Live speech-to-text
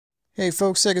Hey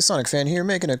folks, Segasonicfan here,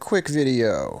 making a quick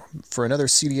video for another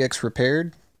CDX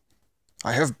repaired.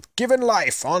 I have given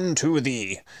life unto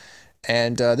thee.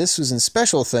 And this was in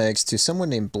special thanks to someone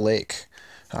named Blake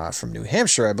from New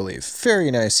Hampshire, I believe. Very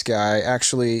nice guy.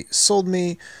 Actually sold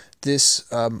me this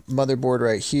motherboard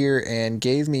right here and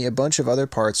gave me a bunch of other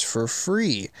parts for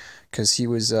free because he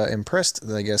was impressed,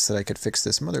 I guess, that I could fix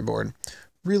this motherboard.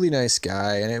 Really nice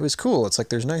guy, and it was cool. It's like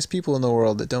there's nice people in the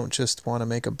world that don't just want to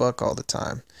make a buck all the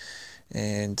time.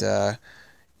 And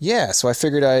yeah, so I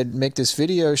figured I'd make this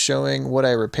video showing what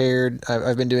I repaired.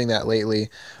 I've been doing that lately.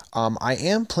 I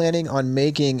am planning on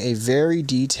making a very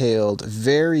detailed,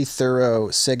 very thorough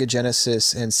Sega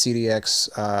Genesis and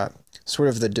CDX sort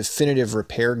of the definitive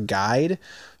repair guide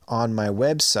on my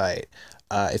website.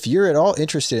 If you're at all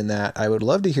interested in that, I would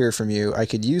love to hear from you. I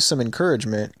could use some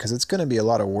encouragement because it's going to be a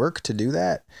lot of work to do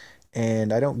that.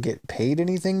 And I don't get paid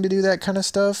anything to do that kind of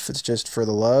stuff. It's just for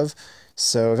the love.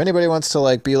 So if anybody wants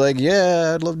to be like,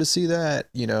 yeah, I'd love to see that,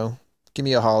 you know, give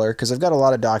me a holler, because I've got a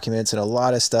lot of documents and a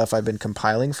lot of stuff I've been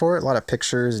compiling for it, a lot of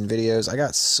pictures and videos. I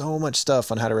got so much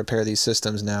stuff on how to repair these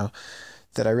systems now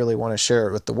that I really want to share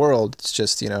it with the world. It's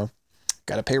just, you know,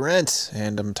 got to pay rent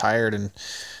and I'm tired and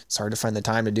it's hard to find the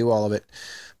time to do all of it,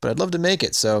 but I'd love to make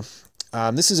it. So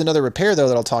this is another repair though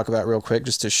that I'll talk about real quick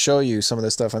just to show you some of the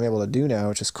stuff I'm able to do now,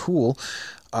 which is cool.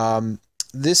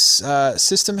 This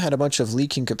system had a bunch of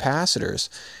leaking capacitors,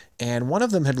 and one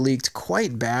of them had leaked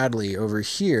quite badly over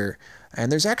here, and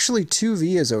there's actually two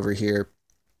vias over here.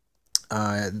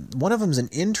 One of them's an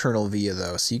internal via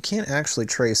though, so you can't actually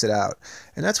trace it out,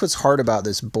 and that's what's hard about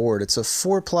this board. It's a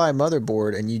 4-ply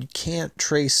motherboard and you can't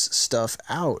trace stuff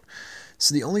out.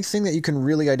 So the only thing that you can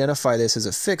really identify this as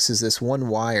a fix is this one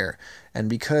wire, and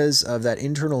because of that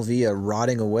internal via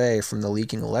rotting away from the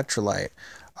leaking electrolyte,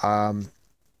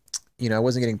 you know, I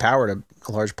wasn't getting power to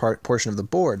a large portion of the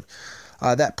board.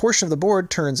 That portion of the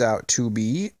board turns out to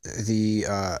be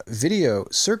the video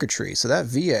circuitry. So that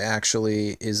via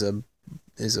actually is a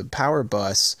power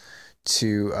bus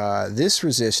to this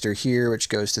resistor here, which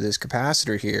goes to this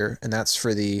capacitor here, and that's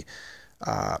for the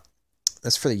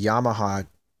Yamaha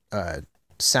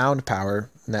sound power.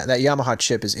 And that Yamaha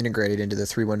chip is integrated into the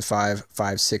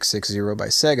 315-5660 by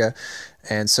Sega,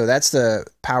 and so that's the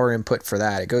power input for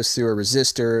that. It goes through a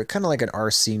resistor, kind of like an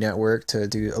RC network, to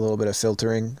do a little bit of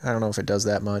filtering. I don't know if it does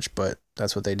that much, but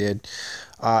that's what they did.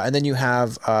 And then you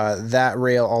have that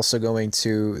rail also going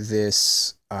to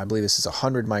this, I believe this is a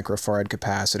 100 microfarad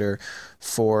capacitor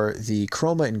for the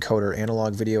chroma encoder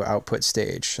analog video output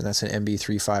stage, and that's an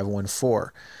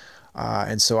MB3514.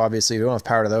 And so obviously if you don't have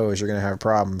power to those, you're going to have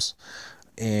problems.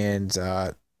 And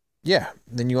yeah,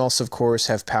 then you also of course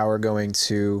have power going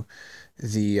to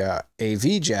the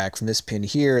AV jack from this pin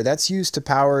here. That's used to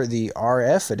power the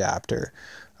RF adapter.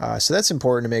 So that's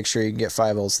important to make sure you can get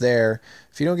 5 volts there.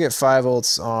 If you don't get 5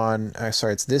 volts on,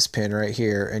 sorry, it's this pin right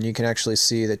here, and you can actually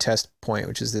see the test point,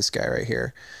 which is this guy right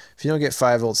here. If you don't get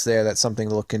 5 volts there, that's something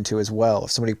to look into as well.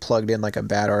 If somebody plugged in like a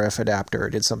bad RF adapter or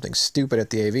did something stupid at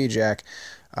the AV jack,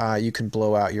 you can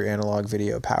blow out your analog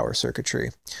video power circuitry.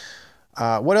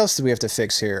 What else did we have to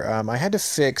fix here? I had to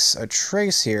fix a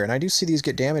trace here, and I do see these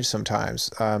get damaged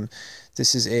sometimes.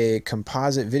 This is a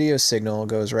composite video signal,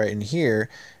 goes right in here,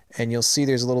 and you'll see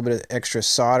there's a little bit of extra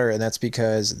solder, and that's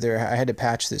because I had to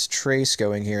patch this trace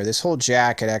going here. This whole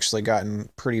jack had actually gotten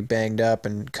pretty banged up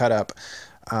and cut up.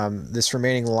 This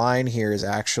remaining line here is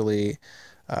actually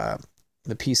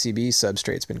the PCB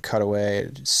substrate's been cut away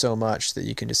so much that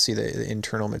you can just see the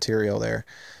internal material there.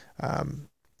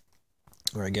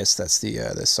 Or I guess that's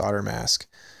the solder mask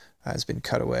has been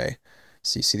cut away.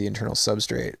 So you see the internal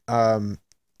substrate.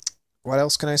 What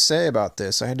else can I say about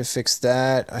this? I had to fix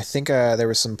that. I think there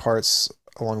were some parts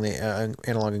along the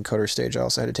analog encoder stage I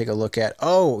also had to take a look at.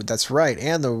 Oh, that's right.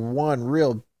 And the one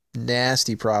real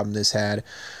nasty problem this had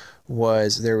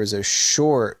was there was a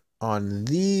short on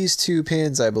these two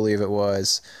pins, I believe it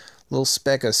was. Little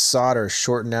speck of solder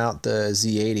shorting out the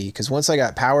Z80, because once I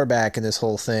got power back in this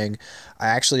whole thing, I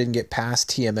actually didn't get past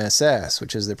TMSS,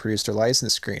 which is the producer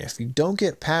license screen. If you don't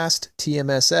get past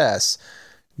TMSS,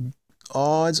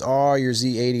 odds are your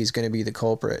Z80 is going to be the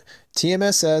culprit.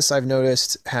 TMSS, I've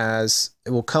noticed, it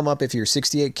will come up if your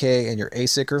 68K and your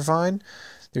ASIC are fine.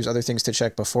 There's other things to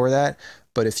check before that,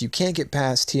 but if you can't get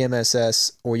past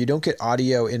TMSS, or you don't get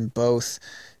audio in both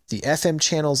the FM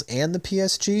channels and the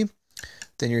PSG,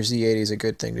 then your Z80 is a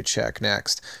good thing to check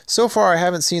next. So far, I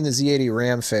haven't seen the Z80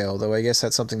 RAM fail, though I guess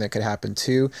that's something that could happen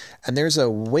too. And there's a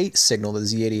wait signal the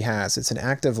Z80 has. It's an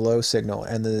active low signal,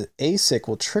 and the ASIC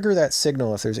will trigger that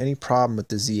signal if there's any problem with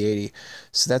the Z80.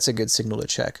 So that's a good signal to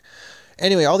check.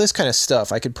 Anyway, all this kind of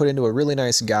stuff I could put into a really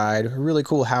nice guide, a really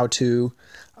cool how-to.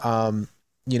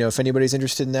 You know, if anybody's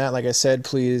interested in that, like I said,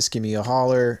 please give me a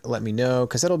holler, let me know,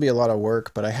 because that'll be a lot of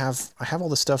work, but I have all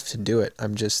the stuff to do it.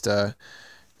 I'm just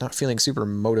not feeling super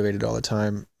motivated all the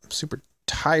time. I'm super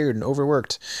tired and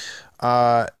overworked.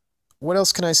 What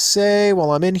else can I say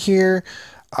while I'm in here?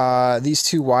 These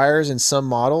two wires in some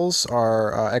models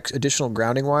are additional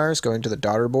grounding wires going to the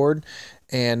daughter board,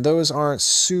 and those aren't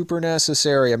super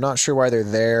necessary. I'm not sure why they're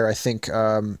there. I think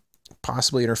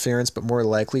possibly interference, but more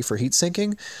likely for heat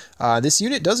sinking. This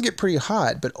unit does get pretty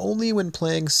hot, but only when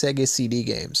playing Sega CD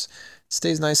games. It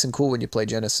stays nice and cool when you play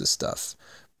Genesis stuff.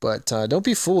 But don't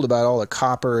be fooled about all the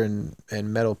copper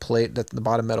and metal plate, the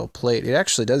bottom metal plate. It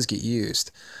actually does get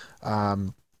used.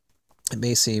 It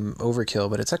may seem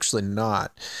overkill, but it's actually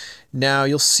not. Now,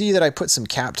 you'll see that I put some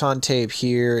Kapton tape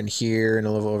here and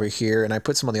a little over here, and I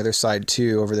put some on the other side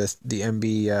too, over the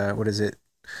MB, what is it?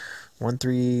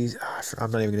 13, I'm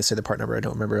not even going to say the part number, I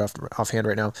don't remember it offhand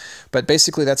right now. But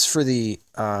basically that's for the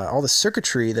all the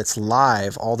circuitry that's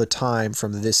live all the time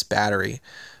from this battery.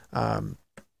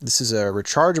 This is a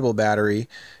rechargeable battery,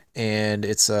 and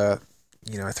it's a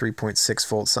 3.6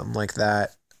 volts, something like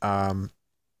that.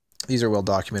 These are well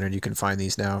documented. You can find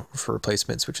these now for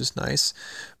replacements, which is nice.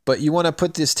 But you want to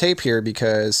put this tape here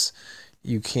because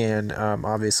you can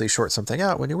obviously short something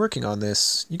out when you're working on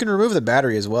this. You can remove the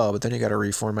battery as well, but then you got to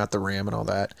reformat the RAM and all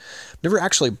that. Never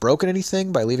actually broken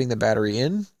anything by leaving the battery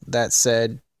in. That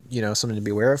said, something to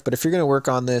be aware of. But if you're going to work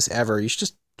on this ever, you should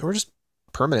just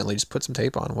permanently just put some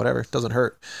tape on, whatever. It doesn't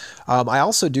hurt. I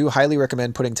also do highly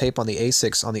recommend putting tape on the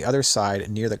ASICs on the other side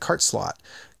near the cart slot,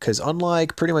 because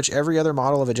unlike pretty much every other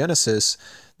model of a Genesis,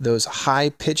 those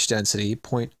high pitch density,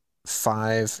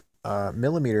 0.5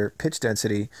 millimeter pitch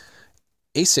density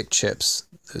ASIC chips,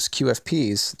 those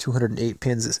QFPs, 208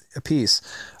 pins a piece,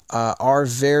 are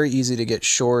very easy to get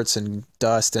shorts and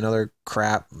dust and other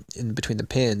crap in between the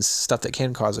pins, stuff that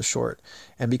can cause a short.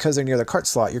 And because they're near the cart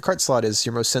slot, your cart slot is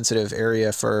your most sensitive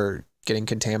area for getting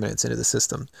contaminants into the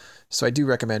system. So I do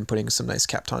recommend putting some nice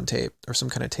Kapton tape or some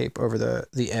kind of tape over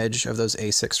the edge of those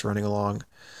ASICs running along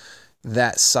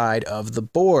that side of the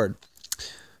board.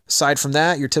 Aside from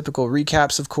that, your typical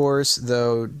recaps, of course,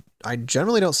 though I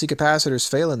generally don't see capacitors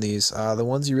fail in these. The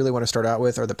ones you really want to start out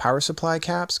with are the power supply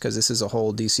caps, because this is a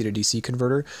whole DC to DC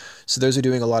converter. So those are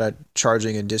doing a lot of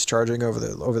charging and discharging over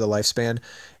the lifespan,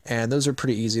 and those are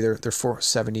pretty easy. They're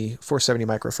 470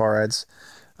 microfarads.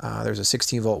 There's a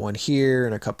 16 volt one here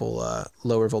and a couple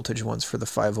lower voltage ones for the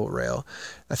 5 volt rail.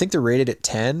 I think they're rated at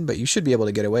 10, but you should be able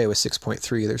to get away with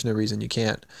 6.3. There's no reason you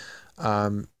can't.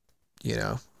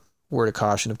 Word of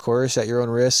caution, of course, at your own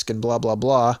risk and blah, blah,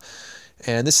 blah.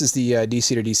 And this is the DC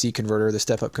to DC converter, the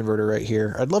step-up converter right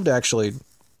here. I'd love to actually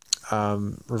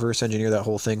reverse engineer that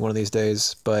whole thing one of these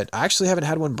days, but I actually haven't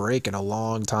had one break in a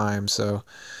long time, so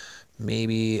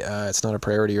maybe it's not a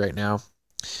priority right now.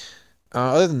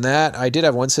 Other than that, I did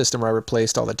have one system where I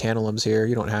replaced all the tantalums here.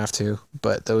 You don't have to,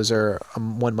 but those are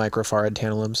 1 microfarad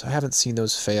tantalums. I haven't seen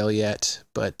those fail yet,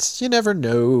 but you never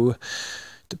know,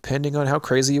 depending on how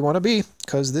crazy you want to be,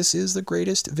 because this is the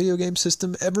greatest video game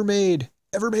system ever made.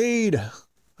 Ever made. I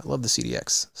love the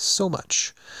CDX so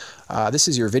much. This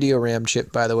is your video RAM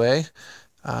chip, by the way.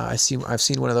 I've seen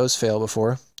one of those fail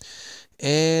before.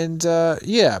 And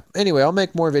yeah, anyway, I'll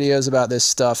make more videos about this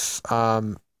stuff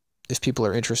if people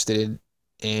are interested.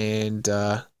 And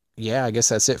yeah, I guess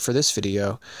that's it for this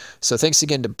video. So thanks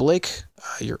again to Blake.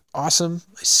 You're awesome.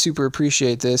 I super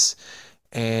appreciate this.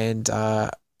 And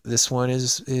this one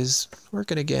is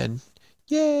working again.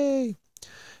 Yay!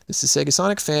 This is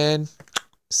Segasonicfan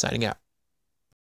signing out.